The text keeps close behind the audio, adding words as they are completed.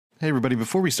Hey everybody,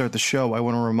 before we start the show, I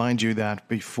want to remind you that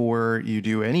before you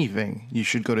do anything, you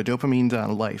should go to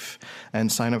dopamine.life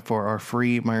and sign up for our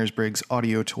free Myers-Briggs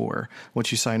audio tour.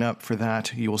 Once you sign up for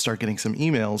that, you will start getting some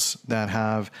emails that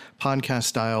have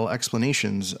podcast-style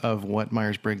explanations of what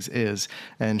Myers-Briggs is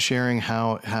and sharing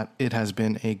how it has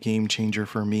been a game changer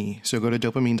for me. So go to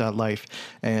dopamine.life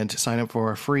and sign up for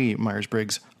our free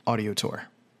Myers-Briggs audio tour.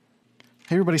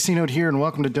 Hey everybody, C-Note here, and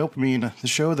welcome to Dopamine, the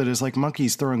show that is like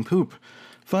monkeys throwing poop.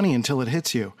 Funny until it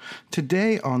hits you.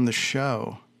 Today on the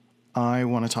show, I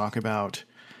want to talk about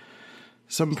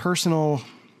some personal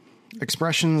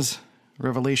expressions,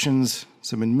 revelations,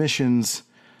 some admissions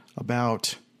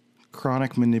about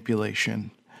chronic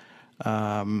manipulation.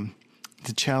 The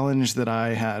challenge that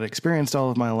I had experienced all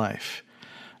of my life.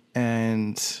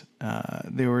 And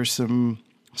there were some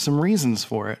reasons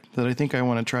for it that I think I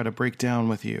want to try to break down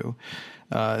with you.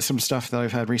 Some stuff that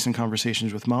I've had recent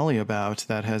conversations with Molly about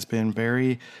that has been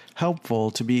very helpful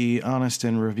to be honest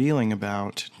and revealing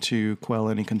about to quell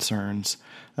any concerns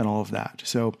and all of that.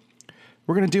 So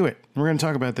we're going to do it. We're going to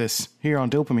talk about this here on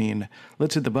Dopamine.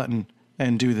 Let's hit the button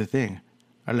and do the thing.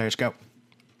 All right, let's go.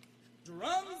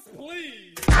 Drums,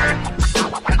 please.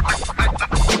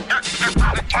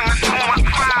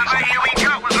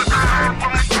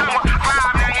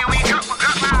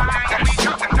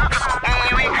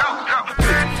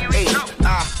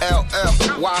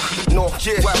 Why north,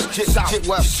 west, south,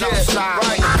 west, side,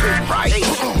 right,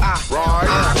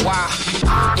 why,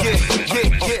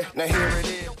 yeah. Now here it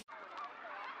is.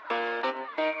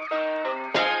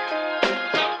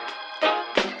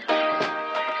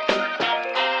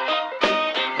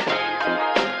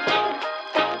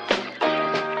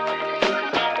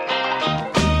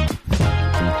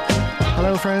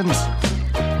 Hello, friends.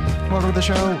 Welcome to the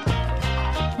show.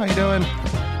 How you doing?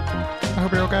 I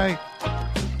hope you're okay.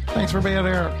 Thanks for being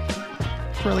here.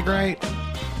 It's really great.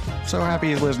 So happy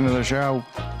you listened to the show.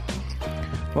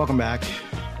 Welcome back.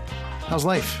 How's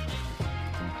life?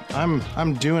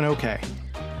 I'm doing okay.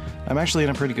 I'm actually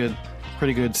in a pretty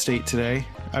good state today.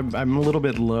 I'm a little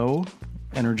bit low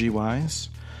energy-wise,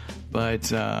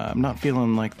 but I'm not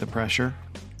feeling like the pressure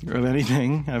of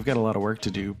anything. I've got a lot of work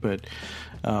to do, but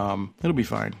it'll be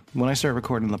fine. When I start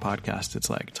recording the podcast, it's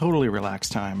like totally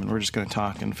relaxed time, and we're just going to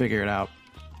talk and figure it out.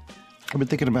 I've been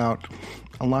thinking about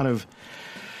a lot of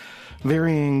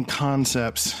varying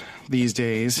concepts these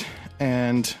days,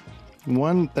 and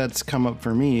one that's come up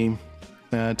for me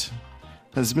that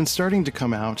has been starting to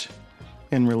come out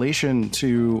in relation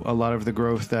to a lot of the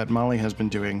growth that Molly has been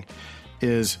doing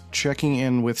is checking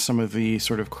in with some of the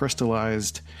sort of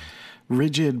crystallized,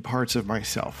 rigid parts of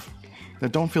myself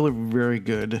that don't feel very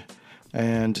good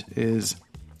and is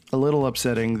a little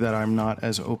upsetting that I'm not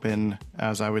as open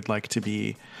as I would like to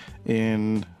be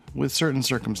with certain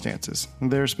circumstances.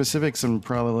 There are specifics I'm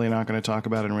probably not going to talk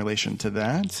about in relation to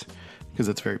that because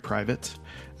it's very private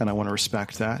and I want to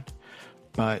respect that.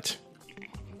 But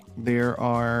there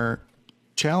are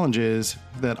challenges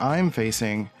that I'm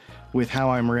facing with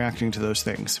how I'm reacting to those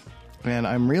things. And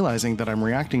I'm realizing that I'm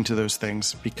reacting to those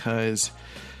things because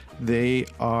they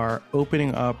are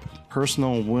opening up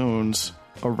personal wounds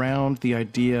around the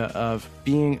idea of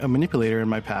being a manipulator in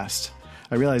my past.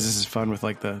 I realize this is fun with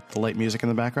like the light music in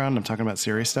the background. I'm talking about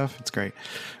serious stuff. It's great.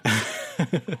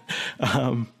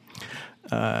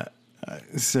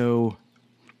 So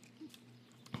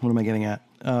what am I getting at?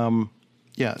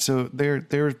 So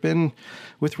there's been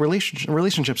with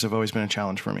relationships have always been a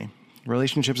challenge for me.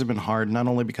 Relationships have been hard, not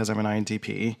only because I'm an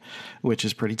INTP, which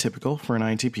is pretty typical for an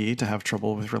INTP to have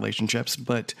trouble with relationships,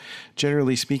 but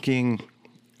generally speaking,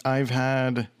 I've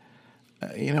had,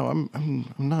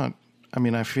 I'm not. I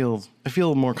mean, I feel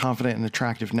more confident and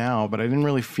attractive now, but I didn't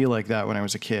really feel like that when I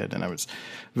was a kid, and I was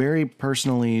very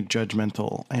personally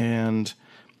judgmental, and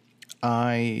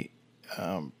I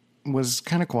was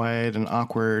kind of quiet and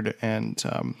awkward, and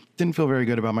didn't feel very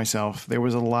good about myself. There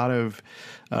was a lot of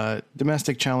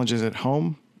domestic challenges at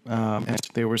home, and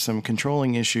there were some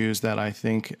controlling issues that I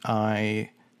think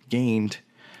I gained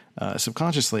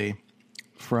subconsciously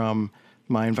from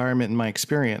my environment and my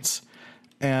experience,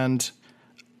 and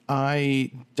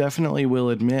I definitely will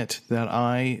admit that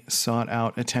I sought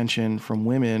out attention from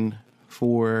women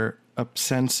for a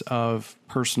sense of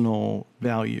personal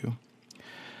value.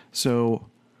 So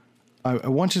I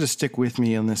want you to stick with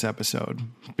me in this episode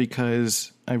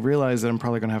because I realize that I'm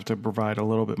probably going to have to provide a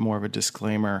little bit more of a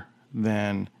disclaimer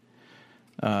than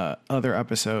other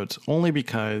episodes, only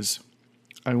because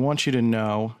I want you to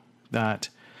know that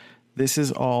this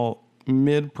is all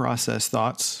mid-process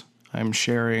thoughts. I'm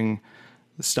sharing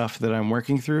the stuff that I'm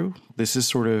working through. This is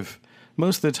sort of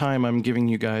most of the time I'm giving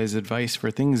you guys advice for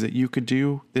things that you could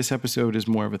do. This episode is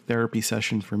more of a therapy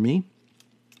session for me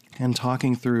and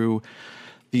talking through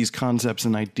these concepts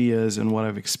and ideas and what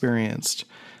I've experienced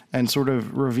and sort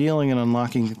of revealing and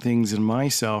unlocking things in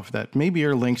myself that maybe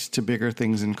are linked to bigger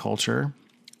things in culture,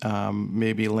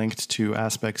 maybe linked to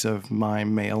aspects of my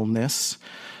maleness,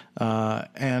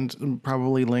 and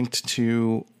probably linked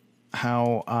to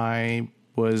how I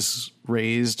was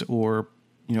raised or,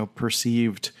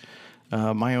 perceived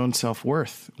my own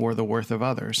self-worth or the worth of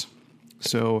others.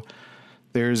 So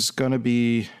there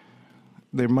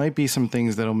might be some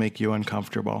things that'll make you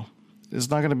uncomfortable. It's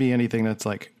not going to be anything that's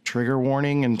like trigger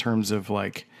warning in terms of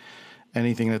like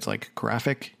anything that's like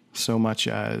graphic, so much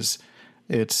as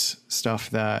it's stuff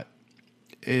that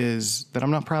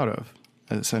I'm not proud of,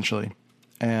 essentially,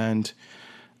 and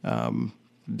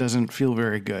doesn't feel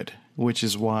very good, which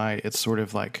is why it's sort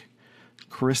of like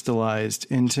crystallized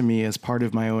into me as part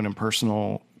of my own and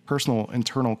personal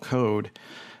internal code,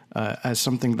 as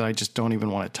something that I just don't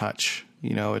even want to touch.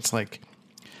 It's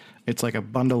like a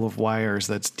bundle of wires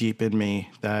that's deep in me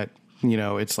that,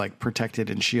 it's like protected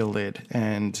and shielded,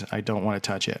 and I don't want to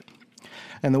touch it.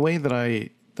 And the way that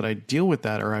I deal with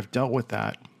that, or I've dealt with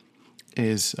that,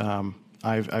 is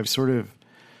I've sort of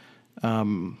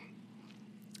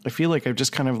I feel like I've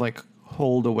just kind of like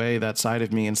hold away that side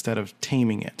of me instead of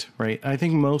taming it, right? I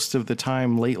think most of the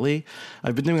time lately,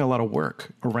 I've been doing a lot of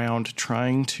work around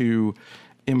trying to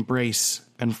embrace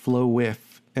and flow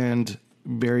with and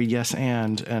very yes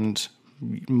and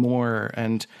more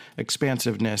and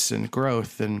expansiveness and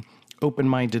growth and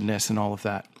open-mindedness and all of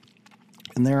that.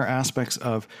 And there are aspects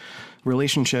of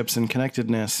relationships and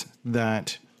connectedness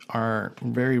that are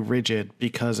very rigid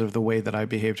because of the way that I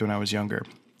behaved when I was younger.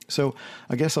 So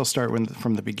I guess I'll start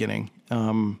from the beginning.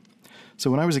 So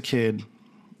when I was a kid,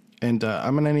 and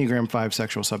I'm an Enneagram 5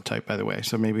 sexual subtype, by the way,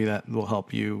 so maybe that will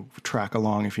help you track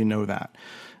along if you know that,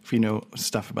 if you know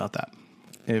stuff about that.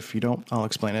 If you don't, I'll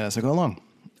explain it as I go along.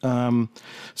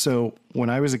 So when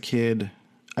I was a kid,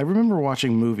 I remember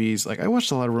watching movies. Like I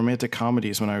watched a lot of romantic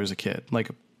comedies when I was a kid, like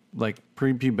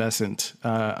prepubescent.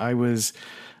 I was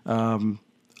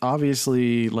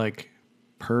obviously like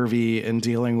pervy and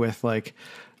dealing with like,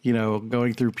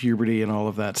 going through puberty and all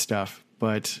of that stuff.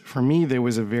 But for me, there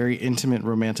was a very intimate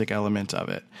romantic element of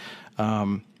it.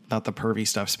 Not the pervy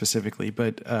stuff specifically,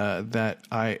 but that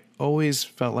I always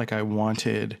felt like I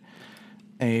wanted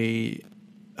a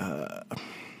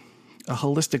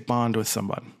holistic bond with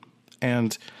someone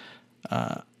and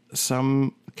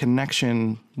some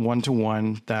connection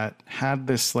one-to-one that had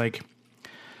this like,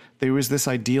 there was this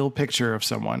ideal picture of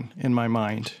someone in my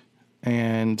mind.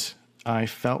 And I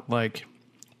felt like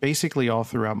basically all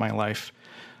throughout my life,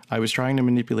 I was trying to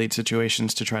manipulate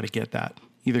situations to try to get that,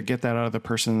 either get that out of the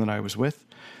person that I was with,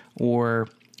 or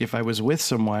if I was with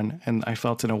someone and I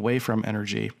felt an away from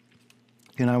energy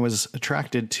and I was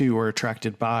attracted to or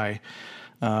attracted by,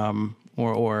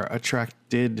 or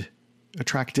attractive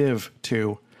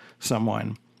to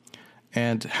someone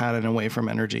and had an away from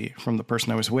energy from the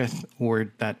person I was with,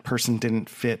 or that person didn't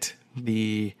fit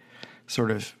the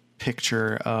sort of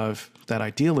picture of that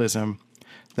idealism,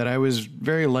 that I was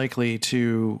very likely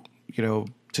to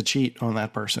cheat on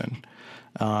that person.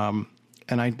 And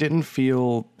I didn't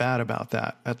feel bad about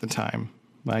that at the time.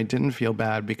 I didn't feel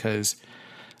bad because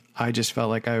I just felt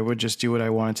like I would just do what I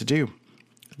wanted to do.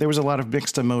 There was a lot of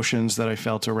mixed emotions that I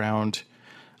felt around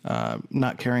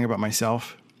not caring about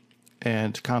myself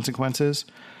and consequences,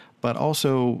 but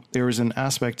also there was an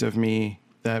aspect of me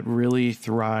that really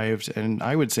thrived, and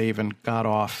I would say even got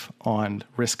off on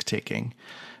risk-taking.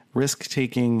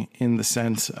 Risk-taking in the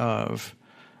sense of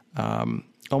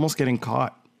almost getting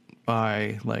caught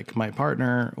by like my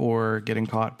partner, or getting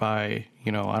caught by,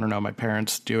 I don't know, my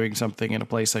parents doing something in a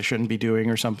place I shouldn't be doing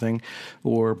or something,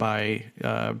 or by,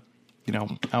 out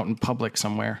in public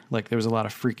somewhere. Like there was a lot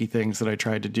of freaky things that I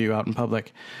tried to do out in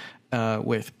public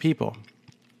with people.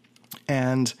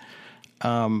 And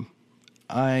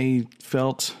I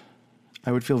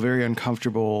would feel very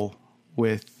uncomfortable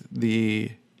with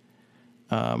the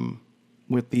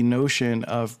notion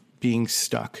of being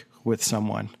stuck with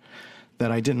someone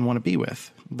that I didn't want to be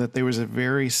with, that there was a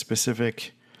very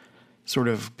specific sort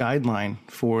of guideline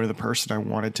for the person I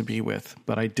wanted to be with,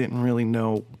 but I didn't really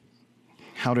know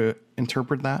how to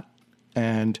interpret that.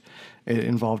 And it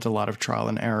involved a lot of trial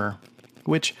and error,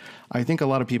 which I think a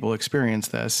lot of people experience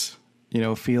this,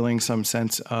 feeling some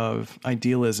sense of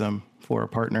idealism for a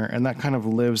partner. And that kind of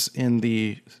lives in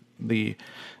the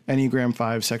Enneagram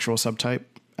 5 sexual subtype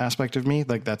aspect of me.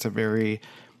 Like it's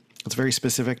very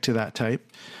specific to that type.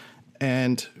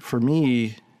 And for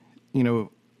me,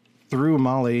 through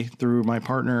Molly, through my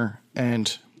partner,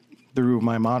 And through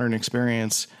my modern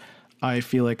experience, I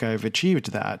feel like I've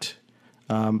achieved that.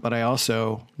 But I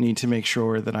also need to make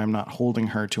sure that I'm not holding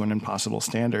her to an impossible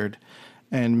standard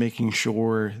and making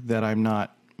sure that I'm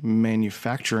not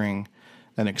manufacturing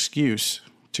an excuse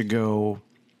to go,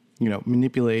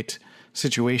 manipulate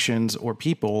situations or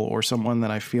people or someone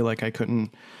that I feel like I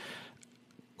couldn't,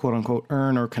 quote unquote,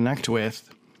 earn or connect with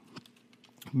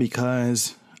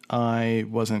because I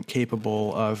wasn't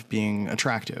capable of being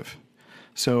attractive.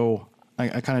 So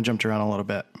I kind of jumped around a little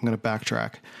bit. I'm going to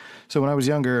backtrack. So when I was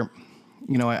younger,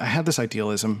 I had this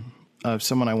idealism of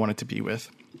someone I wanted to be with.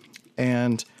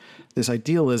 And this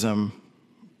idealism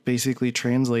basically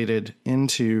translated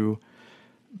into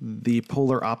the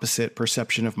polar opposite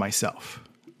perception of myself.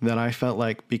 That I felt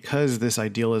like because this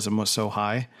idealism was so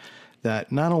high,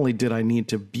 that not only did I need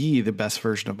to be the best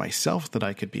version of myself that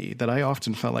I could be, that I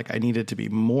often felt like I needed to be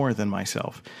more than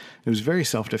myself. It was very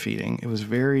self-defeating. It was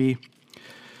very,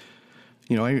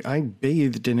 I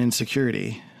bathed in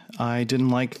insecurity. I didn't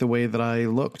like the way that I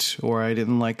looked, or I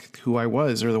didn't like who I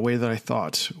was, or the way that I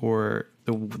thought, or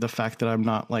the fact that I'm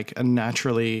not like a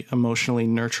naturally emotionally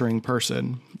nurturing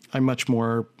person. I'm much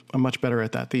better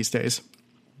at that these days.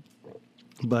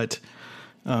 But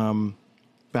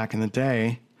back in the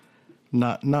day,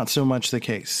 not so much the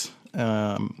case.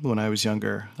 When I was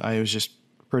younger, I was just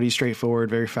pretty straightforward,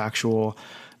 very factual,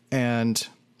 and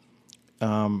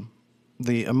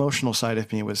the emotional side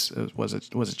of me was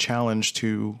a challenge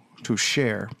to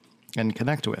share and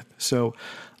connect with. So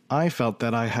I felt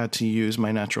that I had to use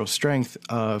my natural strength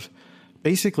of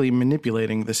basically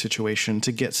manipulating the situation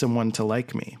to get someone to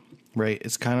like me, right?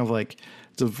 It's kind of like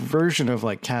it's a version of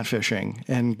like catfishing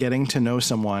and getting to know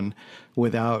someone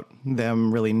without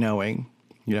them really knowing.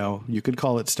 You could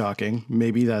call it stalking.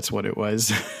 Maybe that's what it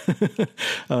was.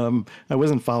 I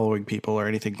wasn't following people or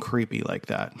anything creepy like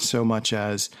that, so much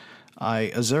as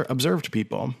I observed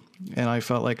people, and I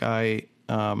felt like I,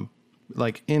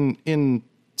 like in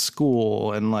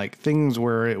school and like things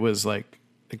where it was like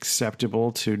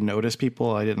acceptable to notice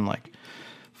people. I didn't like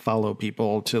follow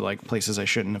people to like places I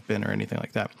shouldn't have been or anything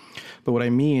like that. But what I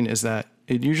mean is that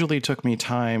it usually took me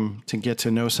time to get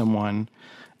to know someone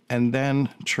and then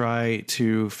try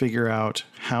to figure out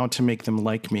how to make them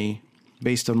like me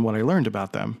based on what I learned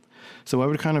about them. So I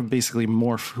would kind of basically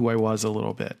morph who I was a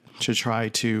little bit to try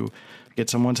to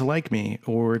get someone to like me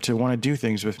or to want to do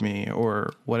things with me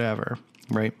or whatever,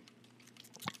 right?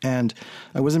 And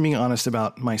I wasn't being honest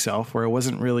about myself, or I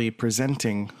wasn't really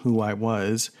presenting who I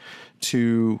was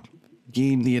to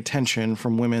gain the attention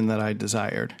from women that I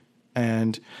desired.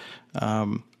 And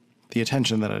the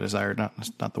attention that I desired,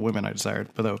 not the women I desired,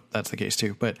 although that's the case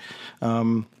too. But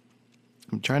I'm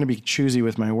trying to be choosy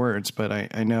with my words, but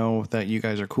I know that you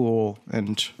guys are cool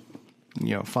and,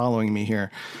 following me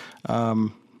here.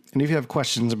 And if you have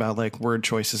questions about like word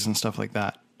choices and stuff like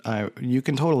that, you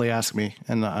can totally ask me,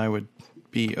 and I would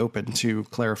be open to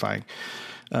clarifying.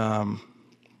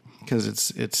 Because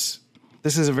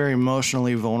this is a very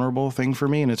emotionally vulnerable thing for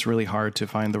me, and it's really hard to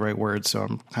find the right words. So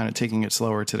I'm kind of taking it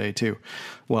slower today too,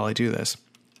 while I do this.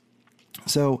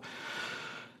 So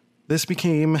this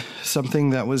became something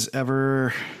that was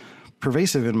ever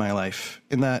pervasive in my life,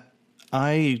 in that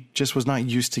I just was not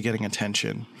used to getting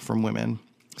attention from women.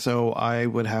 So I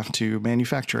would have to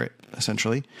manufacture it,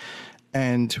 essentially.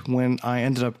 And when I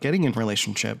ended up getting in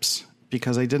relationships,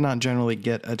 because I did not generally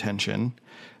get attention,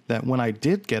 that when I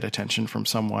did get attention from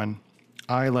someone,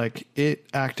 it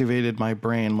activated my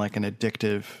brain like an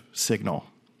addictive signal.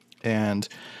 And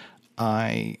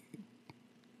I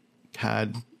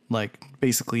had like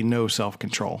basically no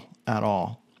self-control at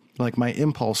all. Like my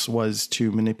impulse was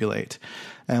to manipulate.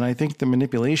 And I think the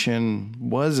manipulation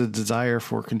was a desire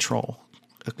for control,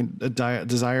 a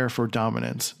desire for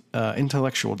dominance,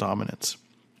 intellectual dominance,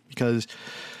 because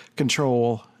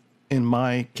control in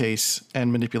my case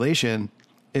and manipulation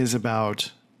is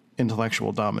about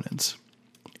intellectual dominance.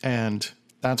 And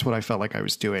that's what I felt like I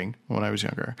was doing when I was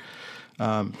younger.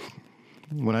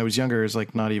 When I was younger, is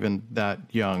like not even that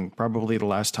young. Probably the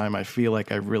last time I feel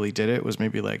like I really did it was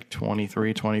maybe like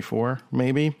 23, 24,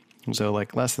 maybe. So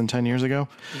like less than 10 years ago.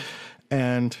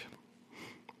 But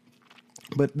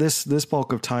this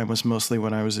bulk of time was mostly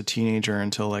when I was a teenager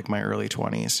until like my early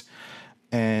 20s,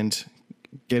 and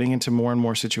getting into more and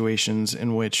more situations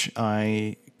in which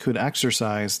I could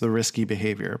exercise the risky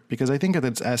behavior, because I think at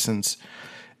its essence,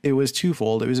 it was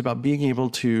twofold. It was about being able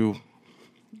to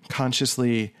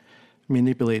consciously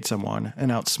manipulate someone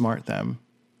and outsmart them.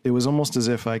 It was almost as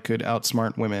if I could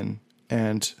outsmart women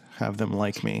and have them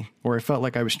like me, or I felt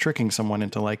like I was tricking someone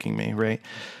into liking me, right?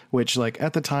 Which, like,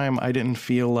 at the time, I didn't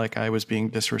feel like I was being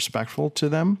disrespectful to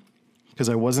them, because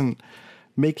I wasn't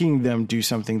making them do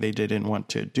something they didn't want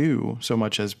to do so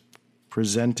much as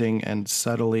presenting and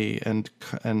subtly and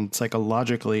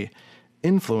psychologically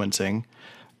influencing.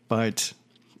 But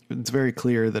it's very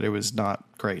clear that it was not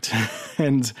great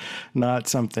and not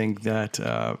something that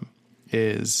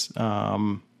is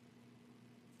not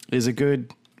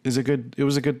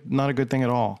a good thing at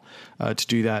all to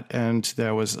do that. And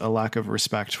there was a lack of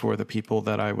respect for the people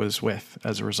that I was with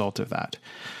as a result of that.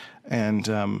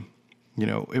 And,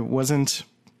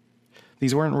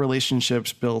 these weren't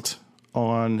relationships built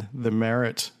on the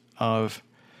merit of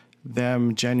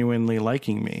them genuinely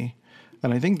liking me.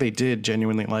 And I think they did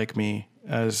genuinely like me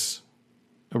as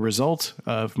a result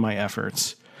of my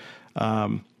efforts.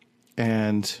 And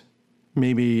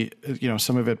maybe,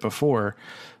 some of it before,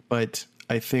 but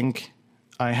I think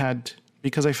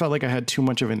because I felt like I had too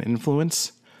much of an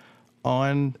influence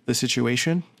on the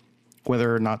situation,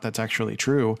 whether or not that's actually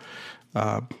true,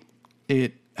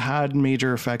 it had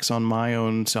major effects on my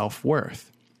own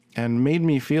self-worth and made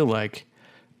me feel like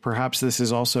perhaps this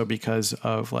is also because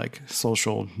of like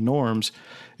social norms.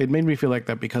 It made me feel like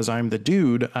that because I'm the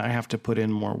dude, I have to put in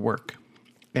more work.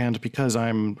 And because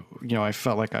I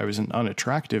felt like I was an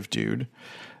unattractive dude,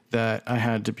 that I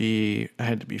had to be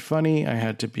funny. I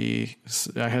had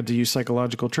to use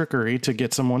psychological trickery to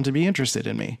get someone to be interested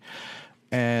in me.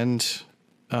 And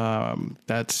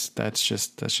that's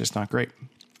just not great.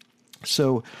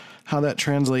 So how that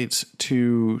translates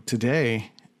to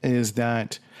today is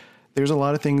that there's a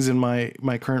lot of things in my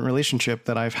current relationship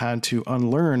that I've had to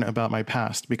unlearn about my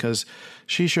past, because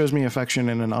she shows me affection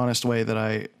in an honest way that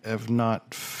I have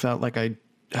not felt like I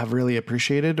have really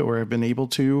appreciated or have been able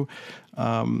to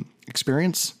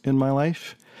experience in my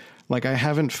life. Like I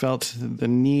haven't felt the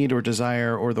need or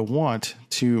desire or the want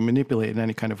to manipulate in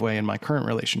any kind of way in my current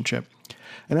relationship.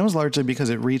 And that was largely because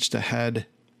it reached a head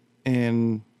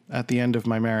at the end of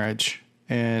my marriage.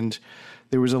 And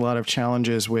there was a lot of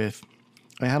challenges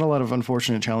I had a lot of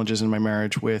unfortunate challenges in my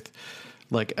marriage with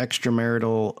like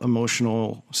extramarital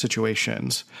emotional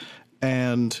situations.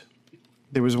 And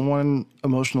there was one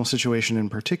emotional situation in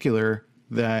particular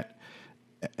that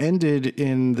ended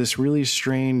in this really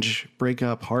strange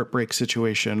heartbreak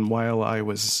situation while I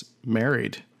was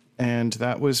married. And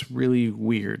that was really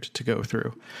weird to go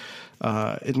through.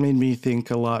 It made me think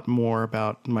a lot more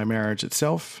about my marriage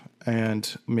itself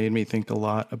and made me think a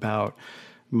lot about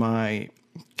my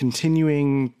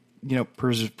continuing,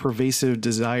 pervasive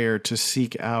desire to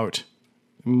seek out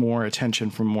more attention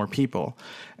from more people.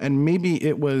 And maybe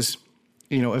it was,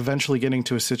 eventually getting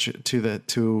to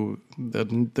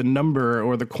the number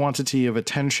or the quantity of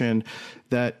attention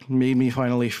that made me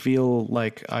finally feel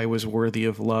like I was worthy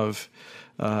of love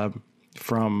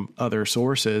from other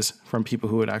sources, from people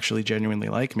who would actually genuinely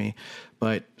like me.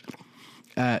 But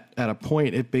at a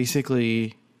point, it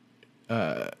basically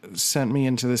sent me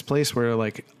into this place where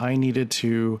like I needed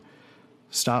to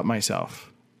stop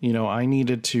myself. I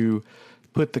needed to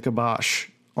put the kibosh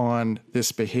on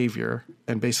this behavior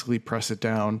and basically press it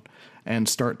down and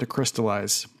start to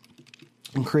crystallize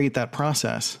and create that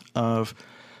process of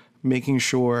making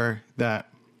sure that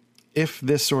if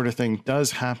this sort of thing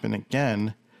does happen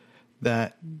again,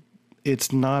 that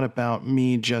it's not about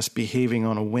me just behaving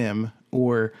on a whim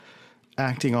or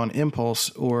acting on impulse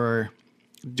or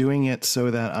doing it so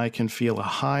that I can feel a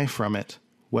high from it,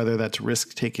 whether that's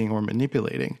risk taking or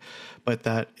manipulating, but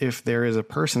that if there is a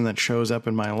person that shows up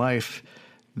in my life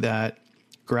that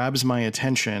grabs my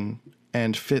attention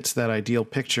and fits that ideal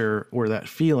picture or that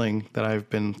feeling that I've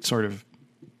been sort of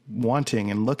wanting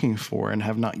and looking for and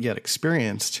have not yet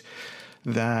experienced,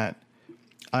 that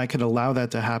I could allow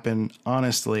that to happen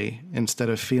honestly instead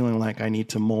of feeling like I need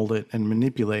to mold it and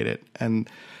manipulate it. And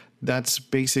that's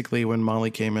basically when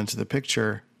Molly came into the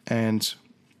picture, and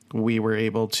we were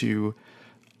able to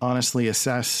honestly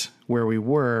assess where we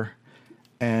were.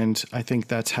 And I think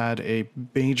that's had a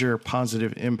major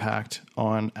positive impact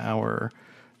on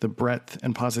the breadth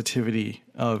and positivity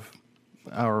of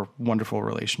our wonderful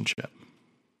relationship.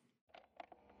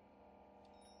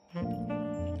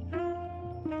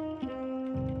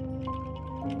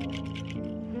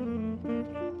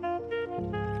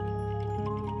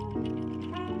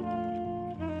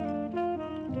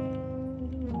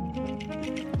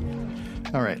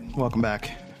 All right, welcome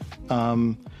back.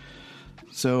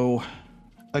 So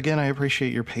again, I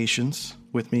appreciate your patience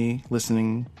with me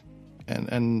listening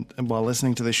and while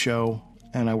listening to the show,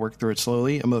 and I work through it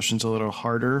slowly. Emotion's a little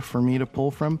harder for me to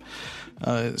pull from.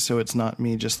 So it's not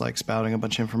me just like spouting a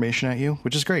bunch of information at you,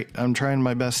 which is great. I'm trying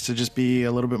my best to just be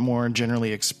a little bit more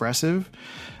generally expressive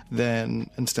then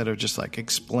instead of just like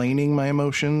explaining my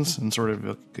emotions and sort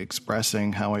of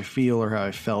expressing how I feel or how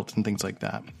I felt and things like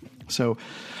that. So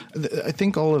I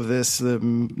think all of this,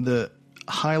 the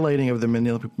highlighting of the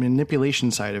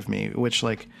manipulation side of me, which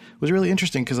like was really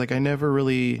interesting because like I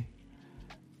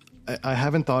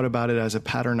haven't thought about it as a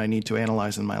pattern I need to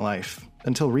analyze in my life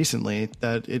until recently,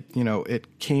 that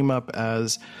it came up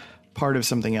as part of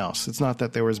something else. It's not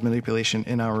that there was manipulation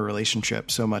in our relationship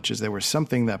so much as there was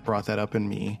something that brought that up in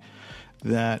me,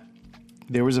 that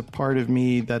there was a part of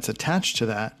me that's attached to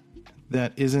that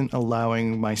isn't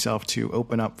allowing myself to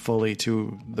open up fully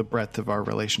to the breadth of our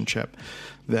relationship.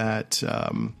 That,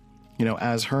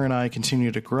 as her and I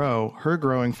continue to grow, her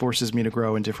growing forces me to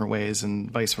grow in different ways and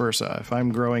vice versa. If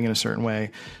I'm growing in a certain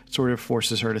way, it sort of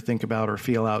forces her to think about or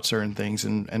feel out certain things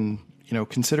and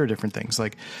consider different things.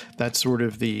 Like that's sort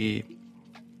of the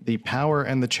power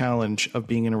and the challenge of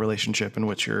being in a relationship in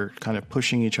which you're kind of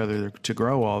pushing each other to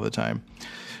grow all the time.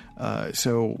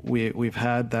 So we've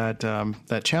had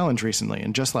that challenge recently,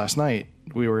 and just last night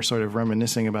we were sort of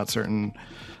reminiscing about certain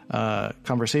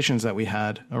conversations that we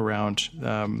had around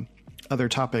other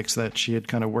topics that she had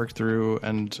kind of worked through,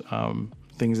 and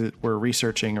things that we're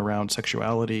researching around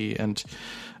sexuality and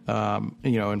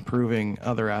improving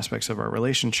other aspects of our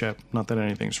relationship. Not that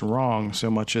anything's wrong,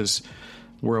 so much as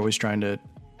we're always trying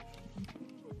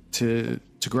to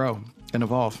grow and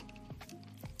evolve.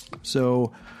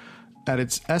 So at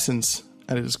its essence,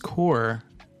 at its core,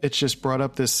 it's just brought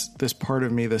up this part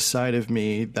of me, this side of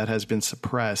me that has been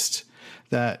suppressed,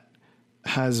 that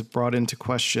has brought into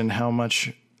question how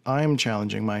much I'm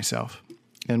challenging myself,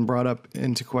 and brought up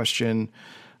into question,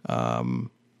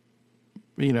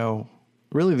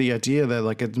 really the idea that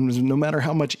like no matter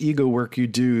how much ego work you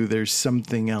do, there's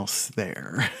something else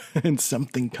there and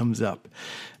something comes up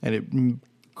and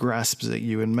it grasps at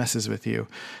you and messes with you.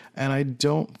 And I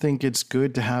don't think it's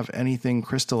good to have anything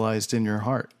crystallized in your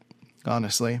heart.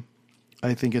 Honestly,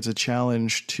 I think it's a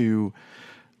challenge to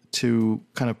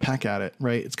kind of peck at it,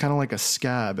 right? It's kind of like a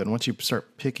scab. And once you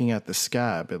start picking at the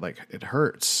scab, it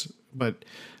hurts, but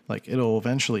like it'll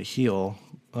eventually heal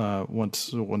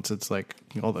once it's like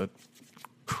all the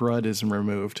crud is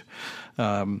removed.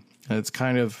 And it's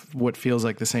kind of what feels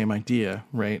like the same idea,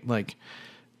 right? Like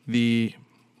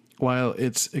while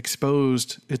it's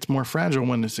exposed, it's more fragile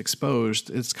when it's exposed.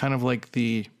 It's kind of like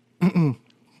the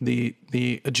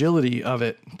agility of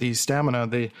it, the stamina,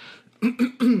 the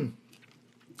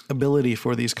ability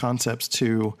for these concepts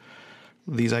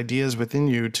these ideas within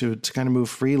you to kind of move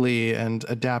freely and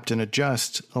adapt and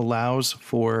adjust allows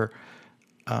for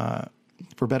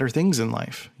better things in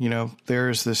life.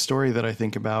 There's this story that I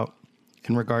think about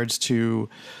in regards to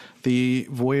the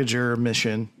Voyager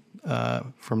mission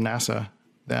from NASA,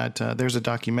 that there's a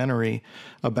documentary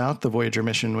about the Voyager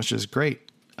mission, which is great,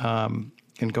 and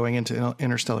going into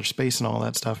interstellar space and all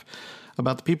that stuff,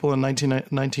 about the people in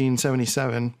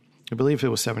 1977, I believe it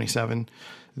was 77,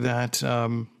 that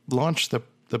launched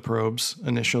the probes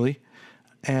initially,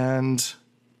 and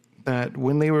that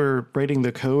when they were writing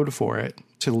the code for it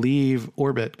to leave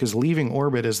orbit, because leaving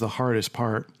orbit is the hardest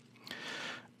part,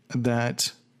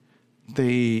 that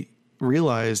they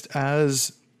realized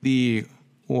as the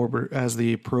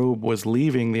probe was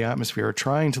leaving the atmosphere, or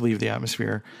trying to leave the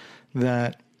atmosphere,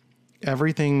 that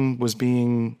everything was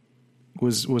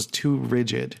too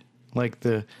rigid. Like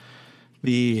the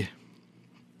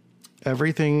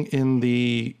everything in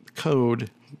the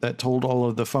code that told all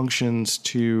of the functions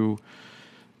to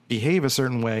behave a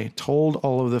certain way, told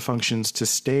all of the functions to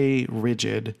stay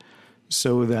rigid,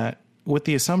 so that with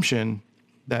the assumption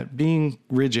that being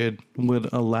rigid would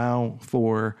allow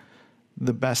for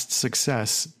the best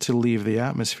success to leave the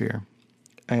atmosphere.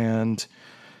 And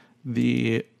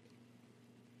the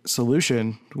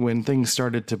solution, when things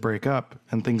started to break up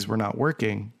and things were not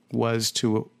working, was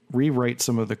to rewrite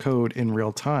some of the code in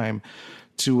real time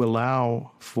to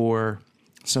allow for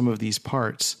some of these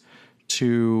parts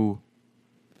to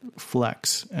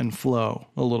flex and flow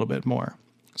a little bit more,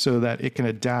 so that it can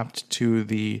adapt to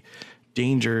the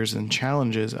dangers and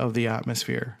challenges of the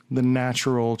atmosphere, the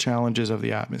natural challenges of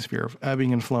the atmosphere, of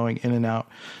ebbing and flowing in and out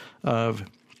of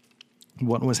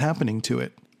what was happening to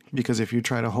it. Because if you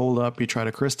try to hold up, you try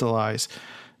to crystallize,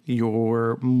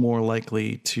 you're more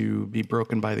likely to be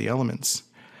broken by the elements.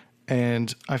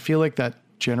 And I feel like that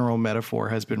general metaphor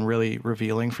has been really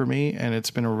revealing for me, and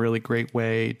it's been a really great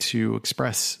way to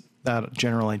express that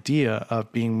general idea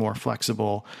of being more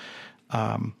flexible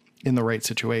in the right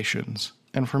situations.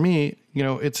 And for me,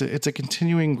 it's a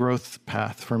continuing growth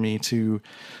path for me to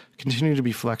continue to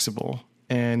be flexible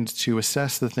and to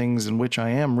assess the things in which I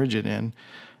am rigid in,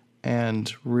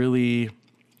 and really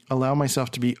allow myself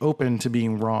to be open to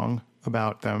being wrong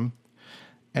about them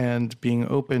and being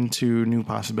open to new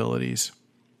possibilities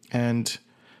and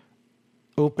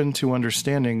open to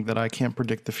understanding that I can't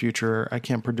predict the future. I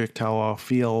can't predict how I'll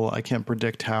feel. I can't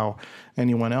predict how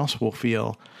anyone else will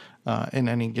feel in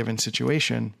any given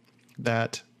situation.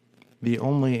 That the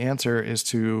only answer is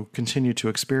to continue to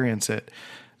experience it.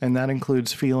 And that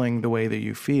includes feeling the way that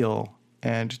you feel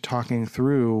and talking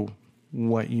through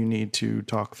what you need to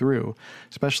talk through.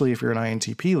 Especially if you're an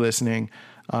INTP listening,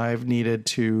 I've needed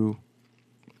to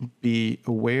be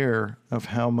aware of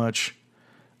how much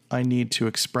I need to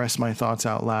express my thoughts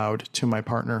out loud to my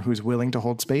partner who's willing to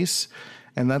hold space.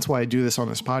 And that's why I do this on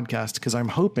this podcast, because I'm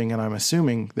hoping and I'm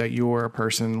assuming that you're a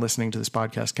person listening to this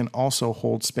podcast can also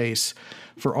hold space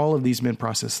for all of these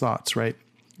mid-process thoughts, right?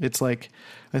 It's like,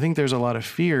 I think there's a lot of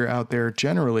fear out there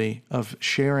generally of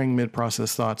sharing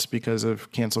mid-process thoughts because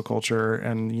of cancel culture.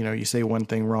 And, you know, you say one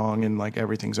thing wrong and like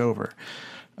everything's over.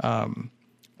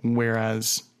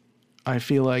 Whereas I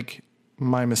feel like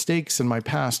my mistakes in my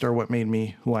past are what made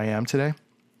me who I am today.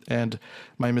 And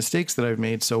my mistakes that I've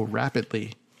made so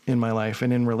rapidly in my life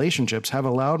and in relationships have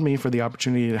allowed me for the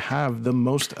opportunity to have the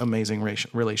most amazing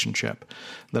relationship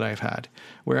that I've had.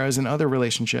 Whereas in other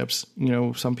relationships, you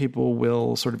know, some people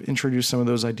will sort of introduce some of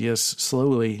those ideas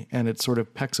slowly and it sort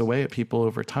of pecks away at people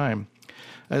over time,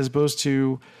 as opposed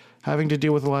to having to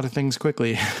deal with a lot of things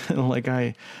quickly. Like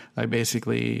I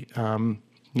basically,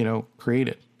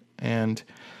 created. And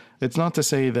it's not to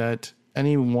say that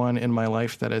anyone in my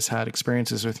life that has had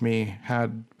experiences with me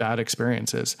had bad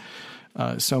experiences,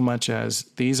 so much as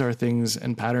these are things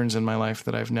and patterns in my life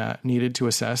that I've needed to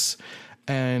assess.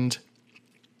 And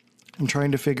I'm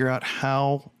trying to figure out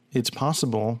how it's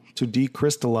possible to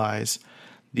decrystallize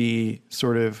the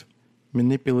sort of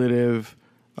manipulative,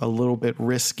 a little bit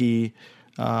risky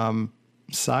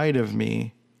side of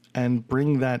me and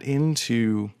bring that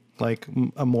into like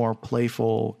a more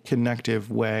playful, connective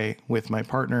way with my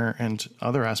partner and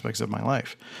other aspects of my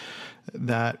life.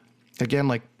 That, again,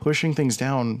 like pushing things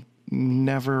down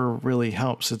never really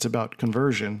helps. It's about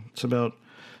conversion. It's about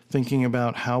thinking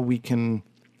about how we can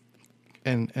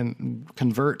and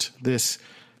convert this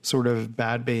sort of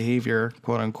bad behavior,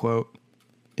 quote unquote,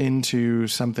 into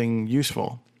something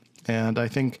useful. And I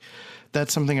think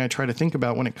that's something I try to think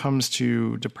about when it comes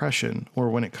to depression or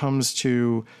when it comes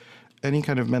to any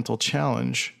kind of mental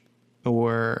challenge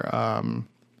or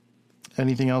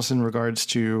anything else in regards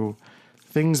to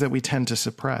things that we tend to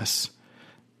suppress,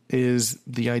 is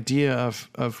the idea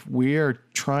of we are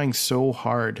trying so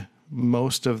hard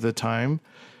most of the time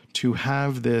to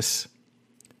have this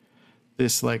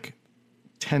like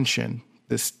tension,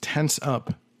 this tense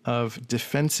up of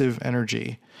defensive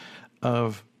energy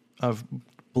of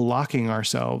blocking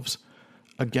ourselves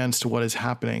against what is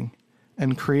happening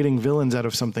and creating villains out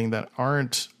of something that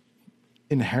aren't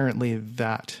inherently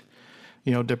that.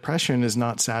 You know, depression is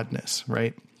not sadness,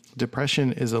 right?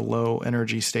 Depression is a low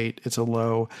energy state. It's a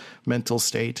low mental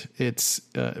state. It's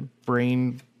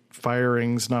brain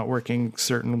firings not working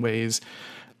certain ways.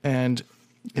 And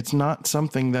it's not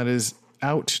something that is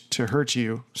out to hurt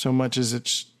you so much as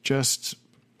it's just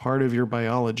part of your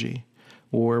biology,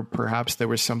 or perhaps there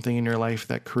was something in your life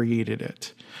that created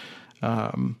it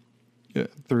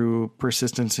through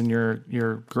persistence in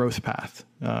your growth path,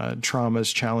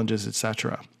 traumas, challenges,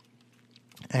 etc.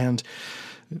 And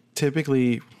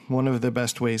typically one of the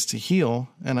best ways to heal,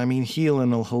 and I mean heal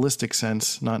in a holistic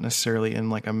sense, not necessarily in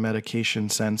like a medication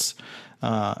sense,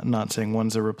 not saying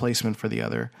one's a replacement for the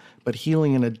other, but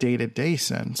healing in a day-to-day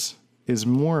sense is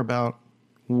more about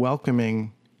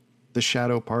welcoming the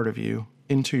shadow part of you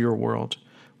into your world,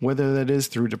 whether that is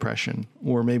through depression,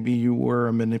 or maybe you were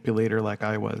a manipulator like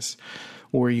I was,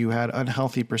 or you had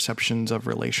unhealthy perceptions of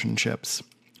relationships,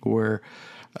 or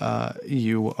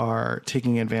you are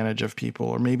taking advantage of people,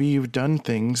 or maybe you've done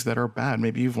things that are bad.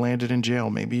 Maybe you've landed in jail.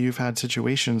 Maybe you've had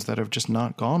situations that have just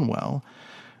not gone well.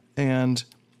 And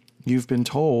you've been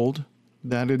told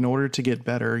that in order to get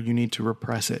better, you need to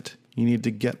repress it. You need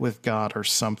to get with God or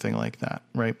something like that,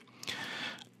 right?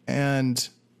 And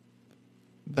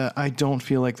that I don't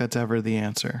feel like that's ever the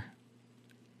answer.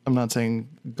 I'm not saying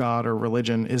God or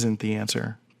religion isn't the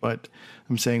answer, but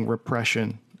I'm saying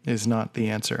repression is not the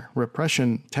answer.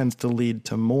 Repression tends to lead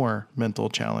to more mental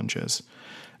challenges.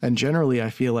 And generally, I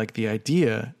feel like the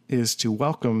idea is to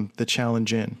welcome the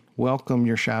challenge in, welcome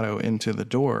your shadow into the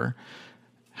door,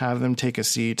 have them take a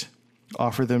seat,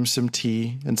 offer them some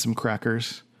tea and some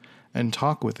crackers, and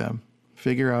talk with them.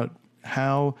 Figure out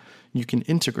how you can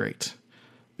integrate.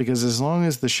 Because as long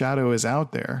as the shadow is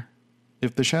out there,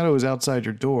 if the shadow is outside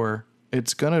your door,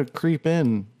 it's going to creep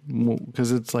in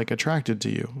because it's like attracted to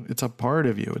you. It's a part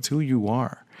of you. It's who you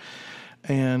are.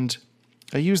 And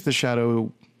I use the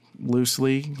shadow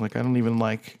loosely. Like, I don't even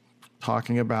like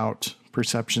talking about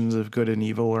perceptions of good and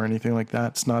evil or anything like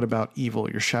that. It's not about evil.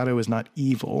 Your shadow is not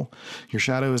evil. Your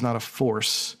shadow is not a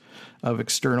force of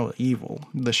external evil.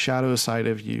 The shadow side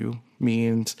of you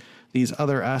means these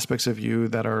other aspects of you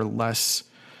that are less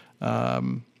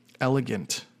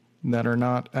elegant, that are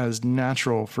not as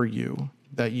natural for you,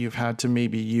 that you've had to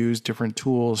maybe use different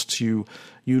tools to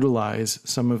utilize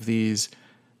some of these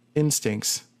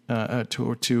instincts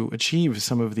to achieve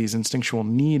some of these instinctual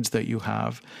needs that you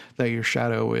have, that your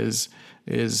shadow is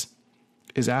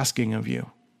asking of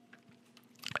you.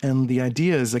 And the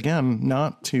idea is, again,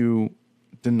 not to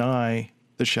deny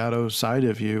the shadow side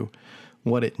of you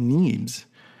what it needs,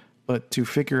 but to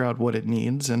figure out what it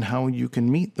needs and how you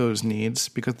can meet those needs,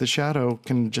 because the shadow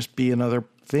can just be another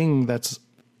thing that's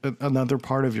another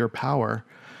part of your power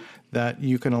that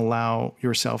you can allow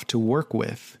yourself to work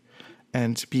with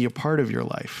and be a part of your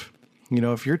life. You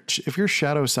know, if your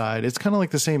shadow side, it's kind of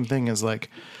like the same thing as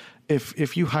like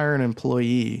if you hire an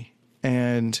employee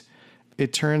and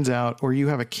it turns out, or you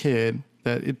have a kid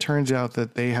that it turns out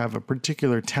that they have a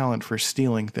particular talent for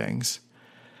stealing things.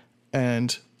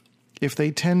 And if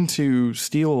they tend to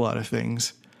steal a lot of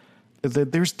things,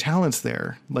 there's talents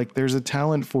there. Like, there's a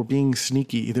talent for being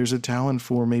sneaky. There's a talent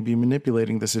for maybe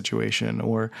manipulating the situation,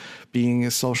 or being a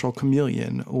social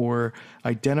chameleon, or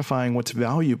identifying what's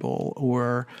valuable,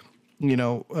 or, you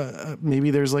know, maybe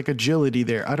there's like agility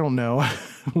there. I don't know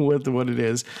what it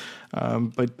is.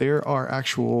 But there are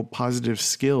actual positive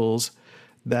skills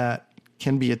that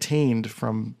can be attained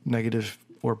from negative,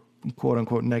 or quote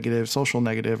unquote negative, social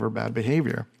negative or bad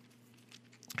behavior.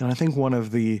 And I think one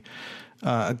of the,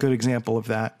 a good example of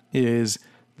that is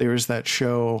there's that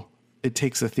show, It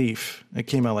Takes a Thief. It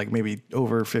came out like maybe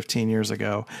over 15 years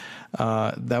ago.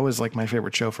 That was like my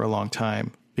favorite show for a long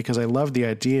time, because I loved the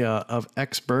idea of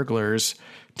ex-burglars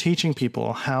teaching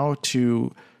people how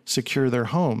to secure their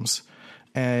homes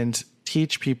and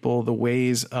teach people the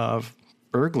ways of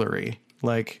burglary.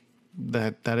 Like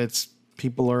that it's,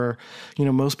 people are, you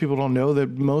know, most people don't know that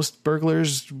most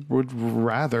burglars would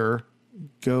rather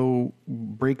go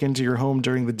break into your home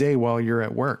during the day while you're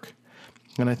at work.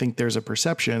 And I think there's a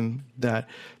perception that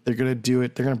they're going to do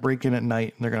it, they're going to break in at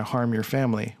night and they're going to harm your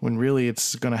family, when really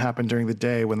it's going to happen during the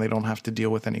day when they don't have to deal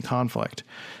with any conflict,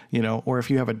 you know. Or if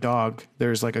you have a dog,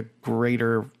 there's like a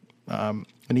greater, an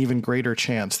even greater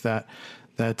chance that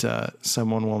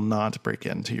someone will not break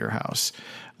into your house.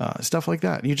 Stuff like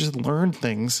that. You just learn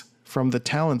things from the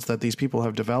talents that these people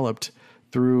have developed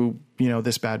through, you know,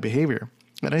 this bad behavior.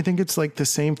 And I think it's like the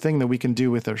same thing that we can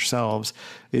do with ourselves,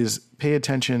 is pay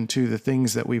attention to the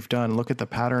things that we've done, look at the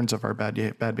patterns of our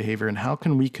bad behavior, and how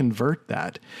can we convert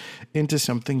that into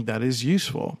something that is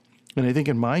useful. And I think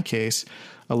in my case,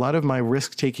 a lot of my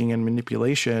risk-taking and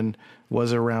manipulation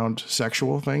was around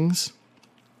sexual things.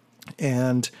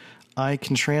 And I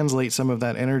can translate some of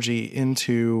that energy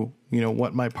into, you know,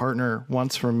 what my partner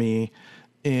wants from me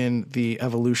in the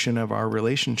evolution of our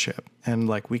relationship. And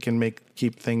like, we can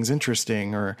keep things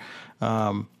interesting, or,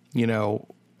 you know,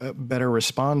 better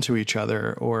respond to each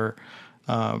other, or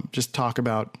just talk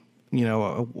about, you know,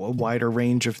 a wider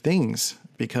range of things,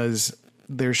 because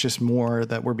there's just more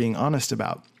that we're being honest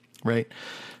about, right?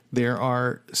 There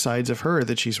are sides of her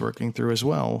that she's working through as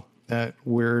well, that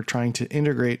we're trying to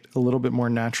integrate a little bit more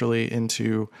naturally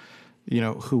into, you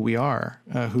know, who we are,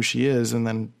 who she is, and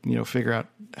then, you know, figure out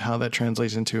how that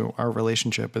translates into our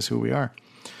relationship as who we are.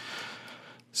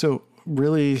 So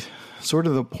really, sort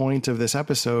of the point of this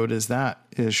episode is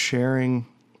sharing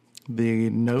the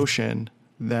notion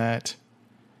that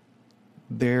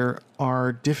there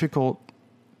are difficult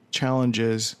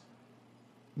challenges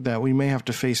that we may have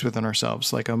to face within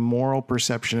ourselves, like a moral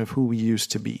perception of who we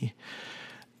used to be.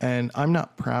 And I'm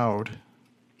not proud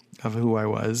of who I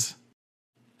was.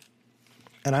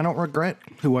 And I don't regret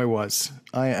who I was.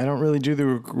 I don't really do the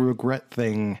regret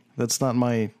thing. That's not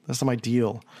my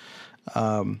deal.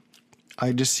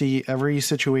 I just see every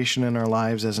situation in our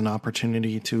lives as an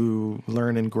opportunity to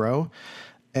learn and grow.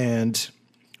 And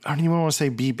I don't even want to say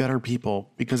be better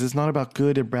people, because it's not about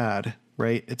good or bad,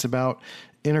 right? It's about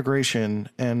integration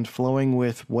and flowing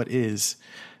with what is.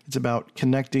 It's about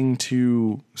connecting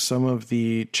to some of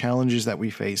the challenges that we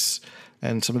face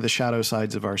and some of the shadow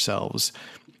sides of ourselves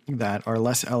that are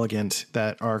less elegant,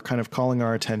 that are kind of calling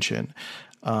our attention.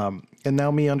 And now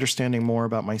me understanding more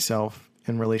about myself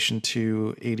in relation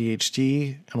to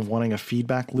ADHD and wanting a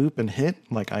feedback loop and hit.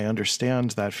 Like, I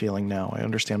understand that feeling now. I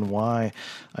understand why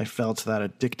I felt that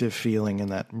addictive feeling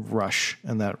and that rush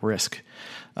and that risk.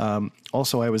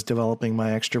 Also, I was developing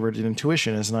my extroverted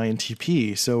intuition as an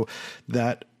INTP. So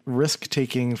that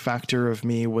risk-taking factor of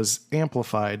me was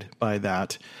amplified by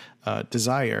that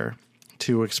desire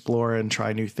to explore and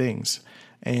try new things.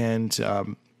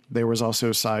 And there was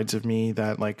also sides of me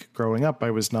that, like, growing up, I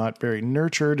was not very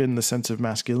nurtured in the sense of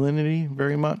masculinity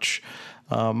very much.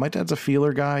 My dad's a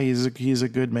feeler guy. He's a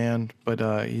good man,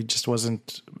 but he just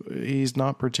wasn't. He's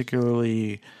not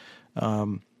particularly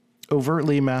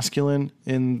overtly masculine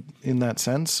in that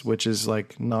sense, which is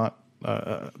like not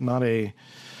a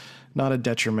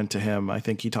detriment to him. I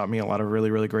think he taught me a lot of really,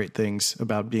 really great things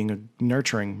about being a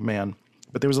nurturing man.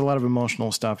 But there was a lot of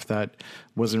emotional stuff that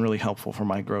wasn't really helpful for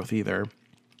my growth either.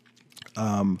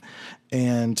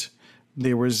 And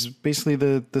there was basically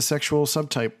the sexual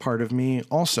subtype part of me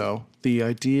also, the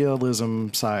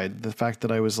idealism side, the fact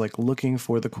that I was like looking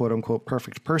for the quote unquote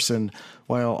perfect person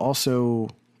while also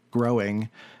growing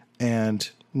and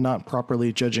not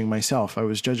properly judging myself. I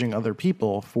was judging other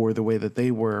people for the way that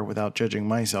they were without judging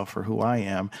myself for who I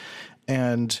am.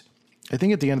 And I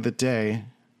think at the end of the day,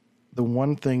 the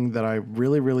one thing that I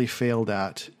really, really failed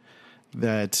at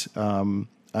that I'm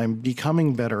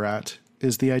becoming better at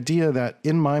is the idea that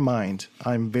in my mind,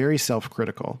 I'm very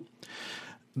self-critical.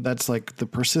 That's like the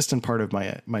persistent part of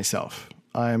myself.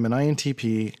 I'm an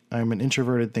INTP. I'm an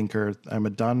introverted thinker. I'm a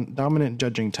dominant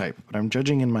judging type, but I'm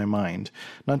judging in my mind,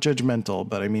 not judgmental,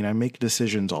 but I mean, I make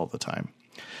decisions all the time.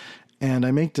 And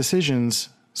I make decisions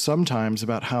sometimes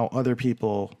about how other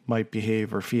people might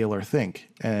behave or feel or think.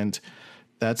 And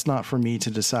that's not for me to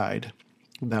decide.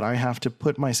 That I have to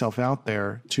put myself out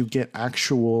there to get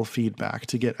actual feedback,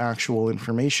 to get actual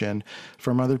information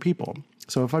from other people.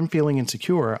 So if I'm feeling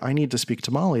insecure, I need to speak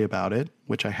to Molly about it,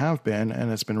 which I have been,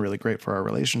 and it's been really great for our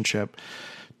relationship,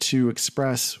 to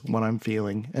express what I'm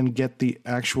feeling and get the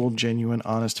actual genuine,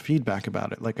 honest feedback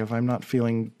about it. Like if I'm not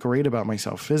feeling great about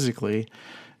myself physically,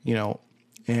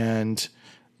 and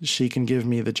she can give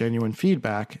me the genuine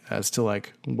feedback as to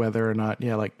like whether or not,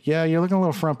 you're looking a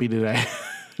little frumpy today.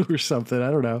 Or something.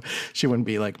 I don't know. She wouldn't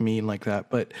be like mean like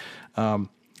that, but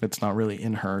it's not really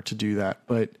in her to do that.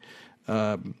 But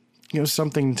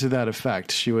something to that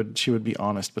effect. She would be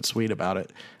honest but sweet about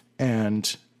it,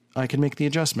 and I can make the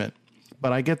adjustment.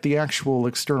 But I get the actual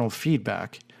external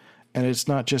feedback, and it's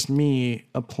not just me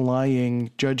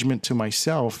applying judgment to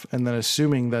myself and then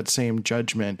assuming that same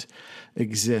judgment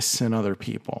exists in other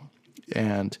people.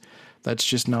 And that's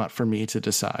just not for me to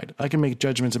decide. I can make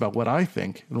judgments about what I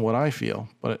think and what I feel,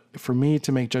 but for me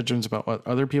to make judgments about what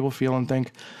other people feel and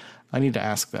think, I need to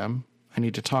ask them. I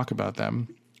need to talk about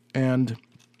them. And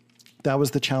that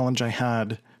was the challenge I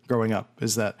had growing up,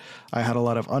 is that I had a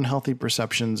lot of unhealthy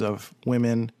perceptions of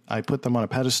women. I put them on a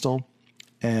pedestal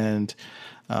and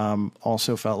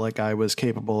also felt like I was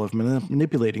capable of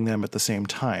manipulating them at the same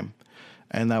time.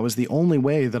 And that was the only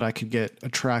way that I could get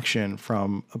attraction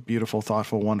from a beautiful,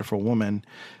 thoughtful, wonderful woman,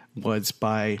 was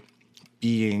by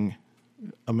being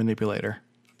a manipulator.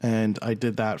 And I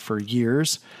did that for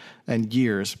years and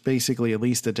years, basically at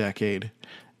least a decade.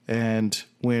 And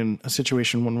when a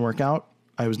situation wouldn't work out,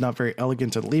 I was not very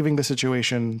elegant at leaving the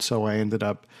situation. So I ended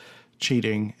up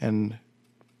cheating and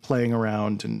playing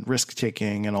around and risk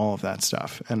taking and all of that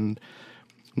stuff. And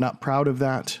I'm not proud of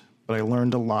that, but I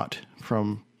learned a lot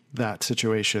from that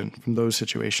situation, from those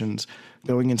situations,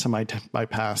 going into my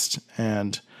past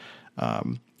and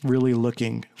really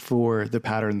looking for the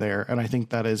pattern there. And I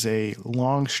think that is a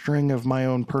long string of my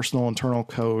own personal internal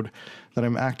code that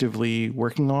I'm actively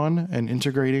working on and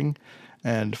integrating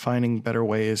and finding better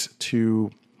ways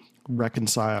to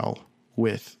reconcile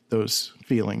with those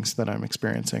feelings that I'm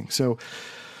experiencing. So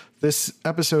this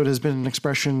episode has been an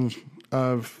expression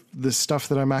of the stuff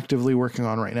that I'm actively working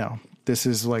on right now. This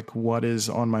is like what is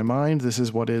on my mind. This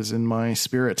is what is in my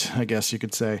spirit, I guess you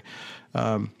could say.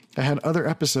 I had other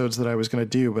episodes that I was going to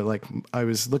do, but like I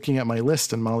was looking at my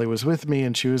list and Molly was with me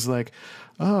and she was like,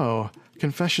 "Oh,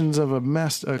 Confessions of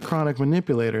a Chronic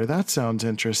Manipulator. That sounds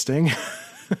interesting."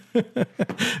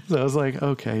 So I was like,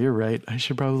 okay, you're right. I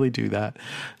should probably do that.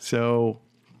 So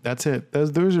that's it.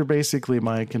 Those are basically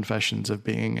my confessions of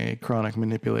being a chronic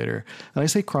manipulator. And I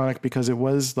say chronic because it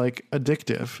was like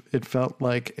addictive. It felt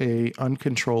like a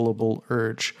uncontrollable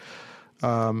urge.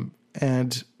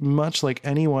 And much like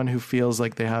anyone who feels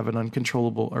like they have an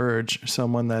uncontrollable urge,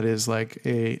 someone that is like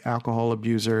a alcohol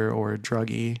abuser or a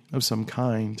druggie of some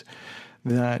kind,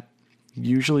 that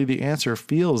usually the answer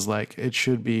feels like it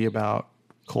should be about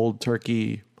cold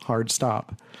turkey, hard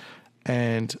stop.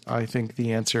 And I think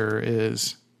the answer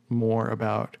is more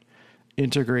about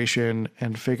integration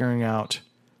and figuring out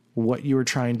what you were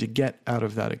trying to get out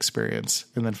of that experience,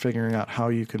 and then figuring out how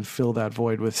you can fill that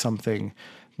void with something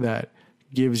that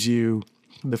gives you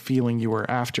the feeling you were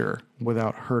after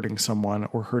without hurting someone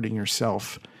or hurting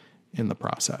yourself in the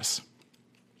process.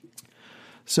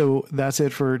 So that's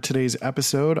it for today's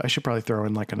episode. I should probably throw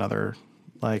in like another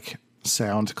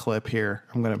sound clip here.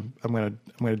 I'm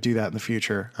gonna do that in the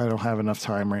future. I don't have enough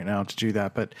time right now to do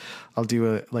that, but I'll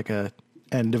do a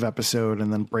end of episode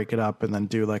and then break it up and then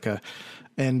do like a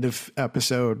end of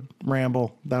episode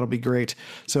ramble. That'll be great.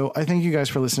 So I thank you guys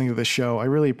for listening to this show. I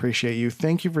really appreciate you.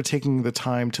 Thank you for taking the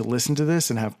time to listen to this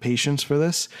and have patience for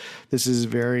this. This is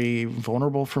very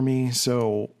vulnerable for me.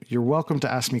 So you're welcome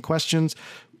to ask me questions.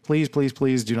 Please, please,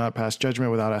 please do not pass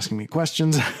judgment without asking me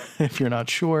questions. If you're not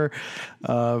sure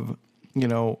of,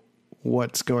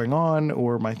 what's going on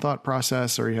or my thought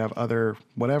process, or you have other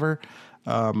whatever,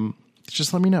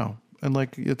 just let me know. And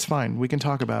it's fine. We can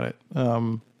talk about it.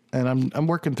 And I'm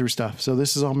working through stuff. So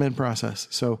this is all mid-process.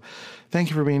 So thank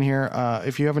you for being here.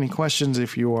 If you have any questions,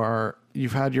 if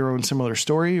you've had your own similar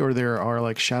story, or there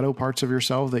are shadow parts of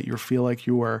yourself that you feel like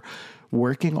you are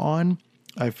working on,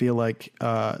 I feel like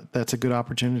that's a good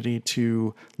opportunity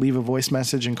to leave a voice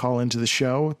message and call into the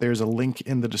show. There's a link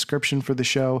in the description for the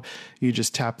show. You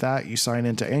just tap that, you sign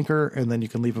into Anchor, and then you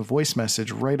can leave a voice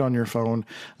message right on your phone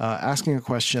asking a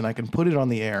question. I can put it on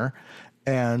the air,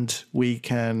 and we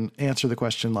can answer the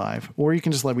question live. Or you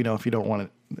can just let me know if you don't want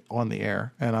it on the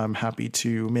air, and I'm happy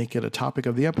to make it a topic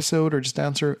of the episode or just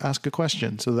ask a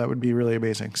question. So that would be really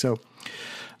amazing. So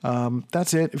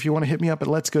that's it. If you want to hit me up at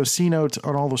Let's Go C-Note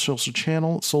on all the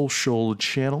social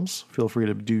channels, feel free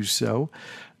to do so.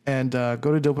 And go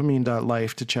to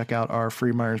dopamine.life to check out our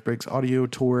free Myers-Briggs audio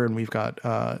tour. And we've got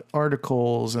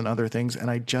articles and other things. And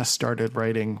I just started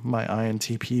writing my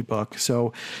INTP book.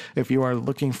 So if you are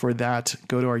looking for that,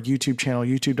 go to our YouTube channel,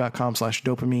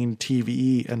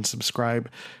 youtube.com/dopamine-tve, and subscribe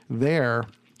there,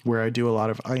 where I do a lot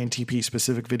of INTP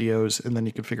specific videos. And then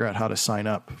you can figure out how to sign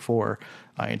up for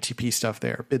INTP stuff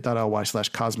there.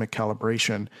 bit.ly/cosmic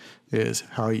calibration is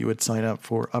how you would sign up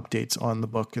for updates on the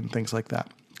book and things like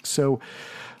that. So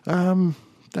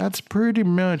that's pretty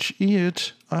much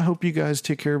it. I hope you guys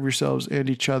take care of yourselves and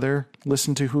each other.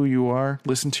 Listen to who you are.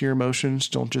 Listen to your emotions.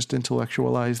 Don't just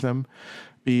intellectualize them.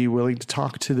 Be willing to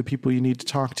talk to the people you need to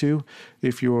talk to.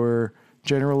 If you're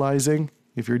generalizing,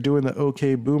 if you're doing the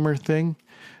okay boomer thing,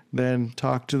 then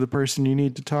talk to the person you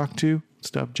need to talk to.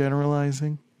 Stop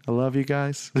generalizing. I love you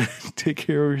guys. Take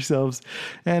care of yourselves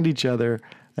and each other.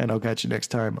 And I'll catch you next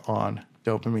time on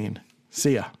Dopamine.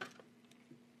 See ya.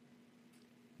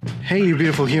 Hey, you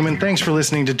beautiful human. Thanks for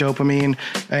listening to Dopamine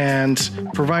and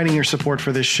providing your support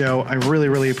for this show. I really,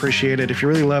 really appreciate it. If you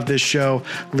really love this show,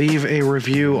 leave a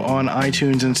review on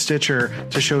iTunes and Stitcher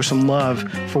to show some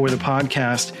love for the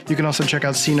podcast. You can also check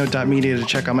out cnote.media to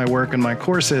check out my work and my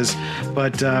courses.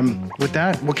 But with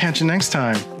that, we'll catch you next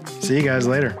time. See you guys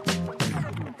later.